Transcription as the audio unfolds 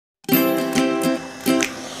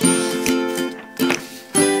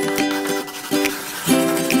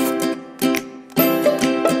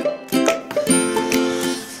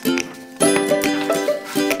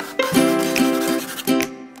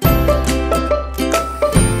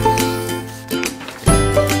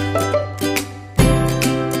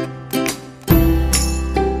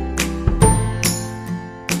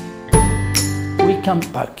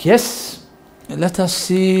back. Yes. Let us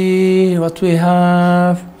see what we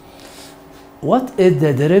have. What is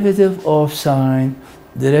the derivative of sine?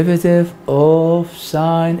 Derivative of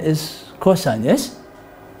sine is cosine, yes?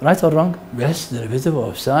 Right or wrong? Yes, derivative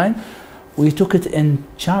of sine. We took it in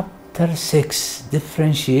chapter 6,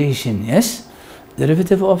 differentiation, yes?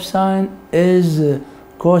 Derivative of sine is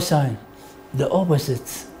cosine. The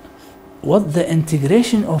opposite. What the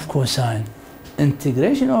integration of cosine?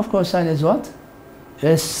 Integration of cosine is what?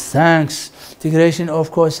 Yes, thanks. Integration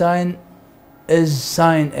of cosine is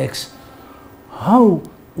sine x. How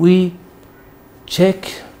we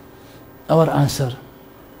check our answer?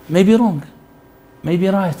 Maybe wrong, maybe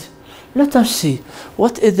right. Let us see.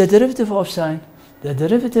 What is the derivative of sine? The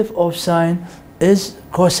derivative of sine is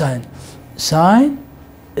cosine. Sine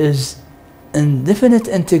is indefinite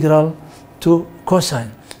integral to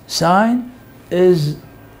cosine. Sine is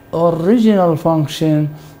original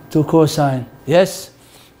function to cosine. Yes.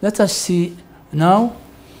 Let us see now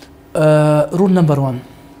rule number 1.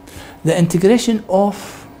 The integration of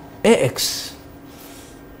ax.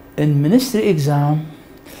 In ministry exam,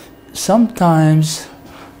 sometimes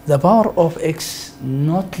the power of x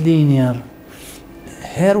not linear.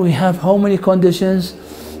 Here we have how many conditions?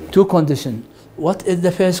 2 conditions. What is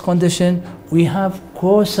the first condition? We have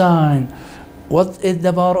cosine. What is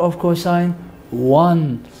the power of cosine?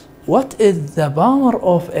 1. What is the power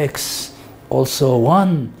of x? Also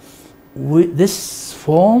 1. This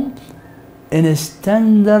form in a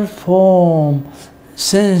standard form.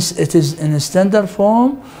 Since it is in a standard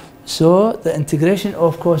form, so the integration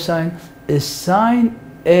of cosine is sine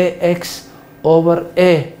ax over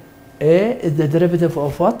a. A is the derivative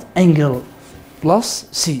of what? Angle plus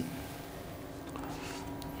c.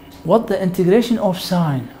 What the integration of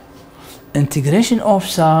sine? Integration of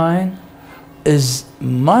sine is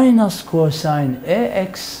minus cosine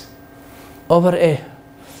ax over a.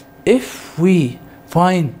 If we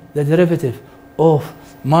find the derivative of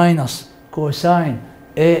minus cosine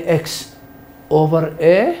ax over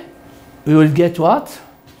a, we will get what?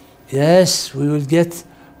 Yes, we will get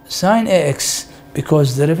sine ax,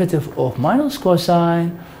 because derivative of minus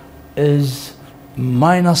cosine is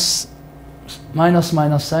minus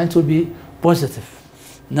sign will be positive.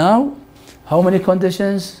 Now, how many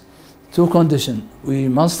conditions? 2 conditions. We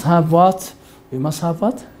must have what? We must have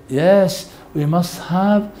what? Yes, we must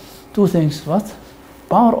have 2 things. What?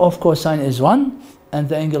 Power of cosine is 1, and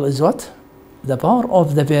the angle is what? The power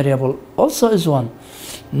of the variable also is 1.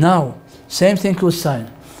 Now, same thing with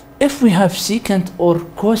sine. If we have secant or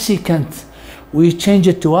cosecant, we change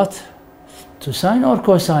it to what? To sine or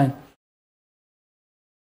cosine?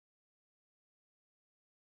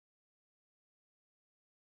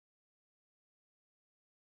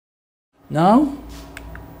 Now,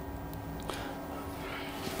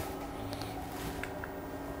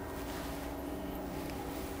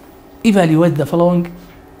 evaluate the following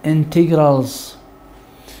integrals.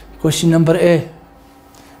 Question number A.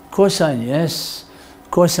 Cosine, yes.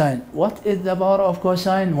 Cosine. What is the power of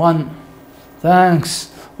cosine? 1.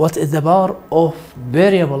 Thanks. What is the power of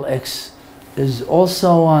variable x? Is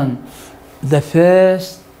also 1. The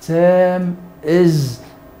first term is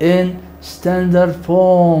in standard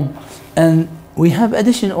form. And we have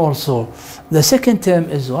addition also. The second term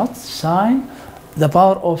is what? Sine. The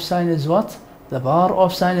power of sine is what? The power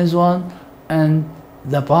of sine is 1. And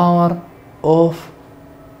the power of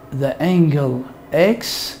the angle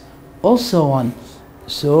x also 1.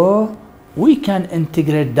 So we can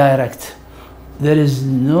integrate direct. There is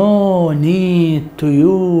no need to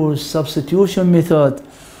use substitution method.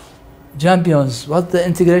 Champions, what's the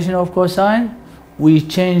integration of cosine? We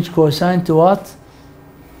change cosine to what?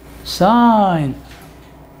 Sine.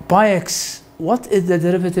 Pi x. What is the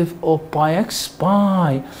derivative of pi x?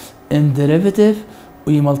 Pi. In derivative,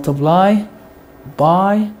 we multiply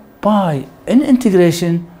by pi. In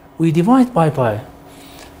integration, we divide by pi.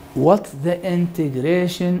 What's the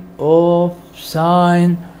integration of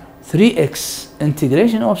sine 3x?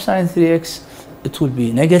 Integration of sine 3x, it will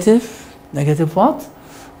be negative. Negative what?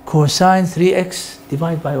 Cosine 3x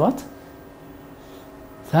divided by what?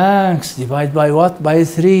 Thanks. Divide by what? By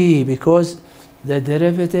 3, because the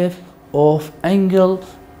derivative of angle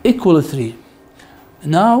equal 3.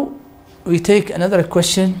 Now we take another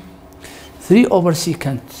question. 3 over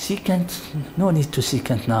secant. Secant, no need to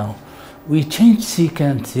secant now. We change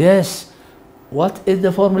secant, yes. What is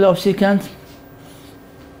the formula of secant?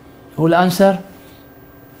 Who will answer?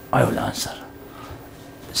 I will answer.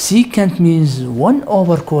 Secant means 1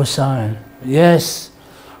 over cosine. Yes.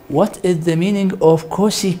 What is the meaning of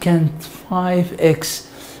cosecant 5x?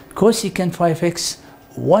 Cosecant 5x,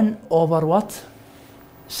 1 over what?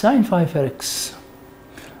 Sine 5x.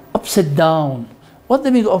 upside down. What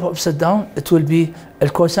the meaning of upside down? It will be,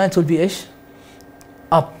 cosine it will be إيش?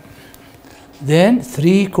 Up. Then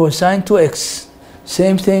 3 cosine 2x.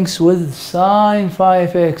 Same things with sine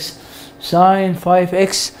 5x. Sine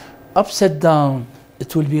 5x upside down.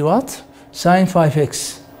 It will be what? Sine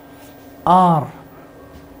 5x. Are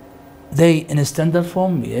they in standard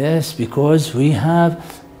form? Yes, because we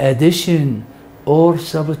have addition or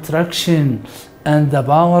subtraction, and the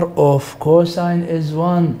power of cosine is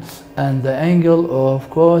 1, and the angle of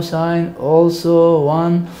cosine also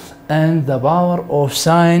 1, and the power of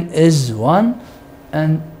sine is 1,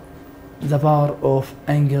 and the power of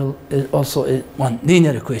angle is also 1.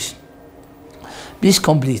 Linear equation. Please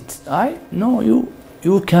complete. I know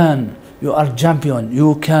you can. You are champion.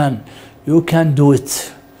 You can do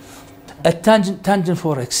it. A tangent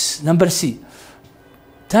for x. Number C.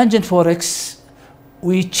 Tangent for x.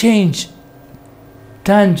 We change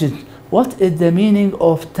tangent. What is the meaning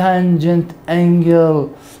of tangent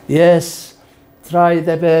angle? Yes, try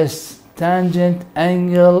the best. Tangent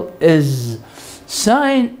angle is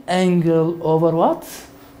sine angle over what?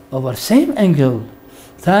 Over same angle.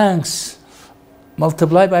 Thanks.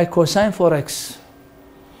 Multiply by cosine 4x.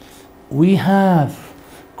 We have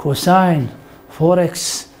cosine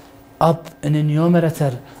 4x up in the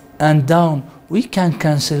numerator and down. We can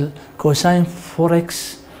cancel cosine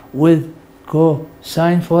 4x with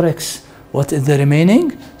cosine 4x. What is the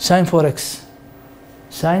remaining? Sine 4x.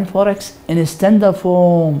 Sine 4x in standard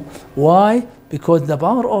form. Why? Because the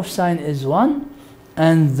power of sine is 1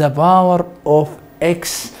 and the power of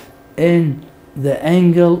x in the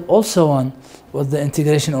angle also 1. With the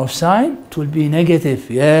integration of sine, it will be negative.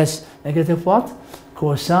 Yes, negative what?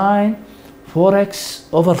 Cosine 4x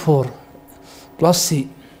over 4 plus c.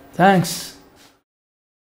 Thanks.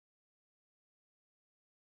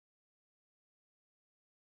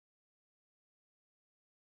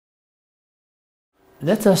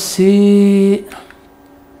 Let us see.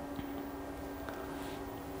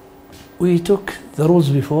 We took the rules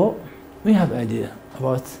before. We have idea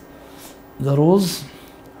about the rules.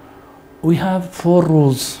 We have 4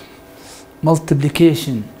 rules.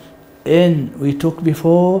 Multiplication. N we took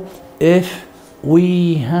before. If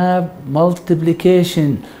we have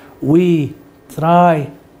multiplication, we try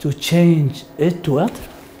to change it to what?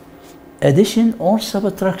 Addition or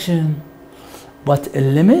subtraction. But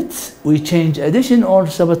in limits, we change addition or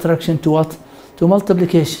subtraction to what? To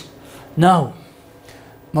multiplication. Now,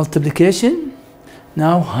 multiplication,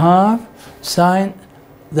 now have sine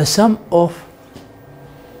the sum of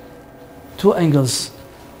 2 angles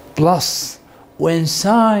plus when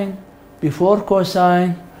sine before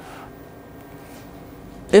cosine,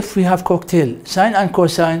 if we have cocktail sine and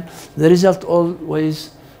cosine, the result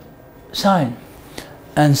always sine,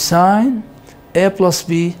 and sine a plus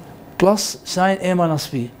b plus sine a minus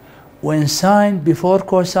b. When sine before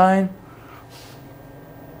cosine,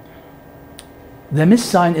 the missed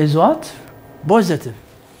sign is what? Positive.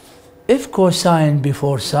 If cosine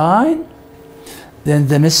before sine, then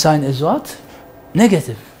the missed sign is what?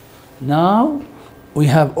 Negative. Now we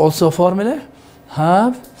have also formula,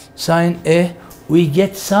 have sine a. We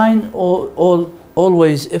get sine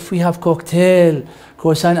always if we have cocktail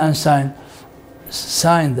cosine and sine.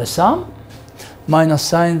 Sine the sum minus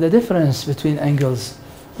sine the difference between angles.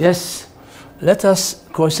 Yes, let us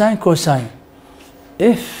cosine.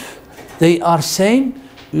 If they are same,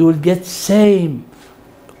 we will get same.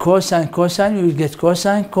 Cosine, we will get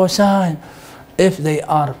cosine. If they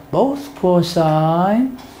are both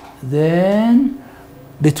cosine, then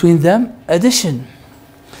between them addition.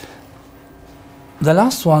 The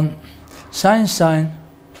last one, sine,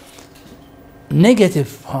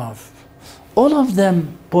 negative half. All of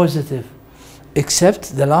them positive,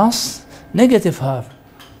 except the last negative half.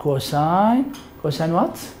 Cosine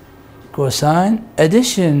what? Cosine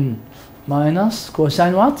addition minus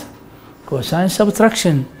cosine what? Cosine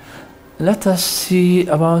subtraction. Let us see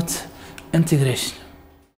about integration.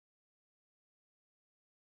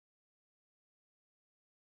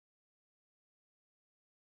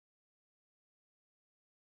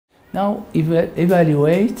 Now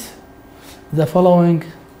evaluate the following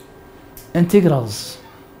integrals.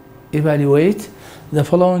 Evaluate the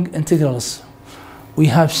following integrals. We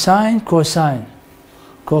have sine, cosine,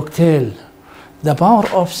 cocktail. The power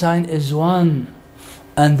of sine is 1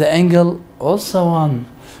 and the angle also 1.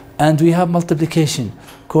 And we have multiplication.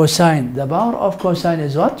 Cosine, the power of cosine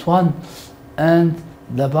is what? 1. And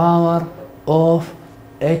the power of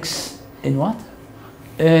x in what?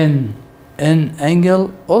 In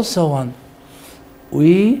angle also 1.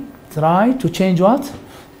 We try to change what?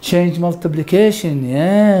 Change multiplication.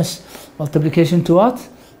 Yes, multiplication to what?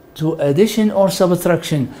 to addition or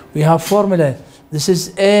subtraction. We have formula. This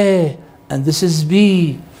is A and this is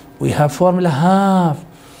B. We have formula half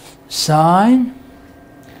sine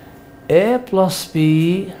A plus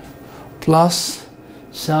B plus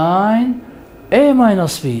sine A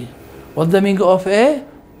minus B. What's the meaning of A?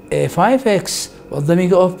 A 5x. What's the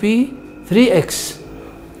meaning of B? 3x.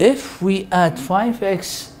 If we add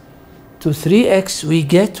 5x to 3x, we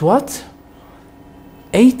get what?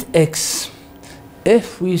 8x.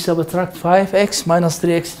 If we subtract 5x minus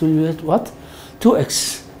 3x, we get what?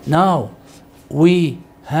 2x. Now we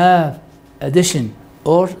have addition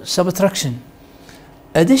or subtraction.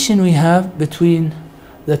 Addition we have between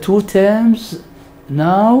the two terms.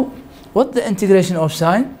 Now, what the integration of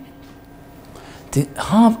sine?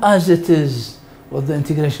 Half as it is. What the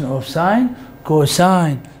integration of sine?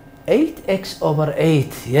 Cosine 8x over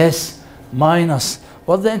 8. Yes, minus.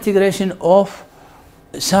 What the integration of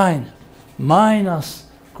sine? Minus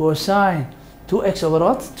cosine 2x over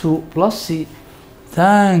what? 2 plus c.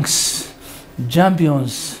 Thanks,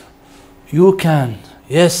 champions. You can.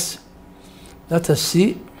 Yes. Let us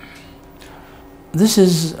see. This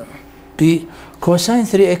is B. Cosine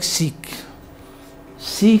 3x sec.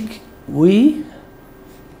 Sec we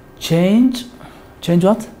change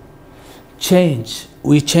what? Change.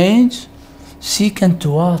 We change secant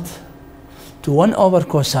to what? To 1 over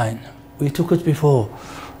cosine. We took it before.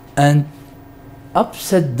 And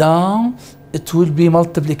upside down, it will be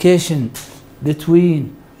multiplication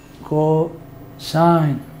between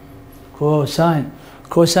cosine. Cosine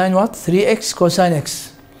what? 3x cosine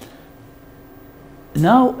x.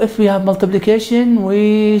 Now, if we have multiplication,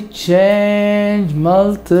 we change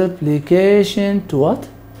multiplication to what?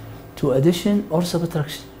 To addition or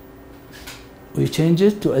subtraction. We change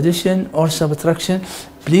it to addition or subtraction.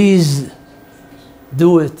 Please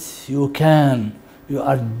do it. You can. You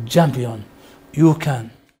are champion. You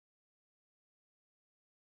can.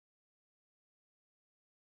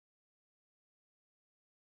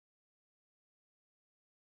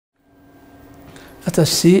 Let us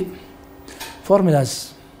see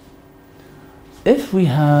formulas. If we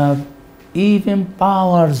have even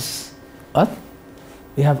powers, what?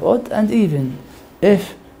 We have odd and even.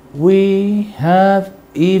 If we have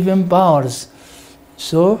even powers,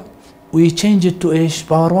 so we change it to h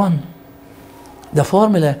power 1. The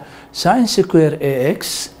formula sine square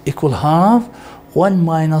ax equal half 1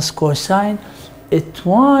 minus cosine a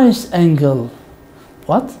twice angle.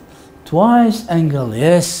 What? Twice angle,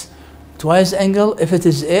 yes. Twice angle, if it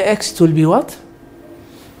is ax, it will be what?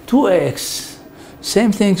 2ax.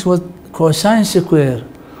 Same things with cosine square.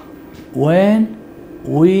 When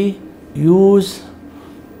we use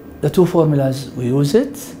the two formulas, we use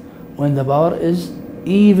it when the power is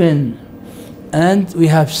even. And we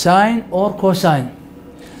have sine or cosine.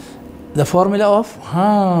 The formula of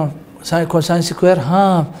half, sine cosine square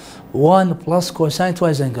half, 1 plus cosine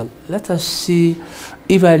twice angle. Let us see,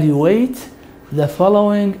 evaluate the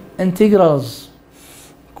following integrals.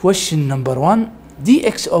 Question number 1,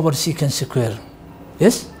 dx over secant square.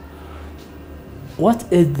 Yes? What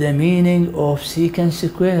is the meaning of secant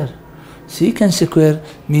square? Secant square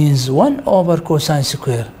means 1 over cosine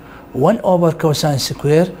square. 1 over cosine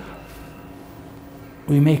square,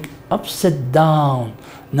 we make upside down.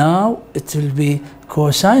 Now it will be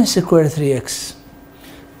cosine square 3x.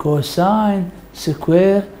 Cosine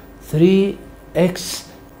square 3x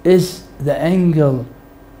is the angle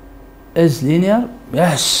is linear?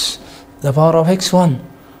 Yes. The power of x1.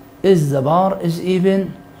 Is the power is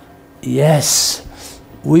even? Yes.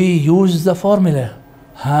 We use the formula.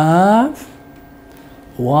 Half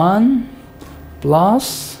 1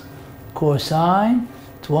 plus cosine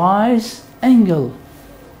twice angle.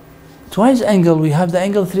 Twice angle, we have the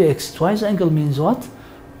angle 3x. Twice angle means what?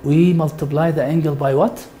 We multiply the angle by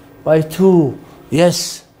what? By 2.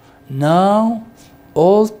 Yes. Now,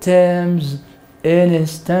 all terms in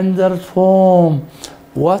standard form.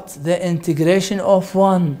 What? The integration of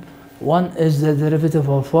 1. 1 is the derivative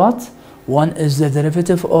of what? 1 is the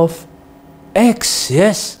derivative of x.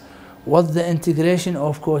 Yes. What's the integration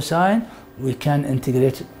of cosine? We can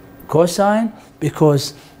integrate cosine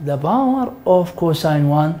because the power of cosine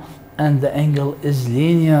 1 and the angle is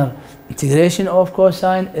linear. Integration of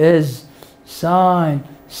cosine is sine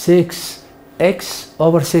 6x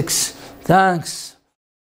over 6. Thanks.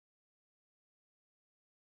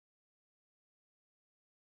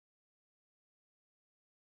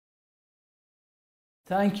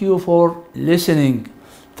 Thank you for listening.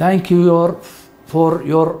 Thank you for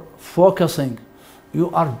your focusing. You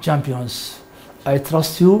are champions. I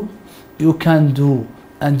trust you. You can do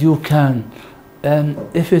and you can. And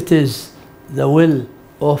if it is the will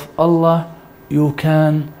of Allah, you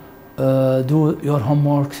can do your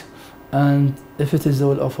homework, and if it is the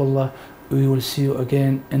will of Allah, we will see you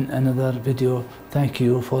again in another video. Thank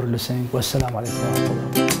you for listening. Wassalamu alaikum wa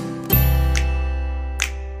rahmatullah.